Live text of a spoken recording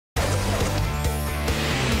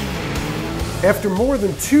After more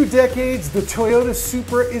than 2 decades, the Toyota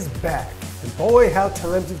Supra is back. And boy, how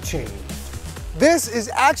times have changed. This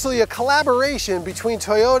is actually a collaboration between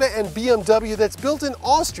Toyota and BMW that's built in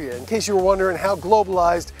Austria, in case you were wondering how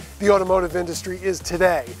globalized the automotive industry is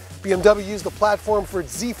today. BMW used the platform for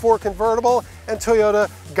its Z4 convertible, and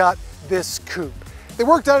Toyota got this coupe. They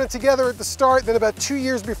worked on it together at the start, then about 2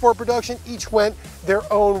 years before production, each went their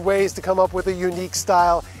own ways to come up with a unique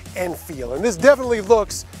style and feel. And this definitely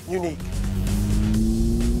looks unique.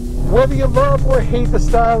 Whether you love or hate the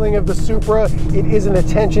styling of the Supra, it is an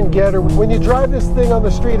attention getter. When you drive this thing on the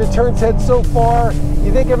street, it turns heads so far,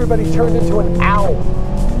 you think everybody turned into an owl.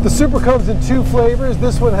 The Supra comes in 2 flavors.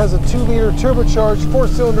 This one has a 2-liter turbocharged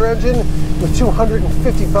 4-cylinder engine with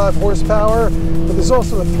 255 horsepower, but there's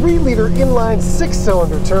also a 3-liter inline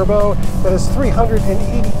 6-cylinder turbo that has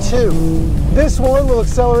 382. This one will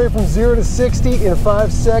accelerate from 0 to 60 in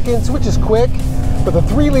 5 seconds, which is quick. But the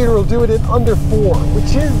 3-liter will do it in under 4,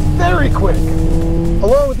 which is very quick.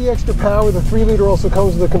 Along with the extra power, the 3-liter also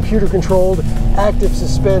comes with a computer-controlled active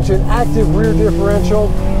suspension, active rear differential,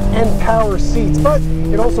 and power seats. But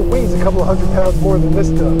it also weighs a couple of 100 pounds more than this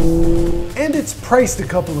does. And it's priced a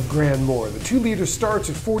couple of grand more. The 2-liter starts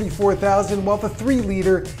at $44,000, while the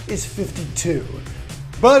 3-liter is $52,000.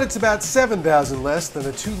 But it's about $7,000 less than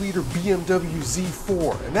a 2-liter BMW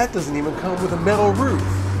Z4, and that doesn't even come with a metal roof,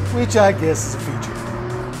 which I guess is a feature.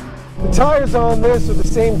 The tires on this are the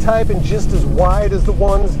same type and just as wide as the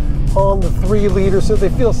ones on the 3-liter, so they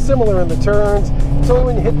feel similar in the turns. It's only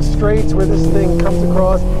when you hit the straights where this thing comes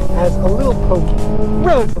across as a little pokey,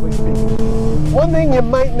 relatively speaking. One thing you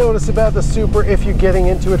might notice about the Supra if you're getting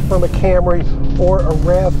into it from a Camry or a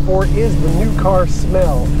RAV4 is the new car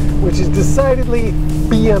smell, which is decidedly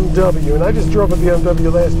BMW. And I just drove a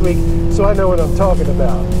BMW last week, so I know what I'm talking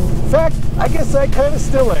about. In fact, I guess I kind of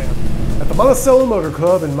still am. At the Monticello Motor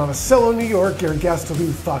Club in Monticello, New York, Gary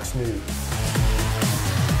Gastelou, Fox News.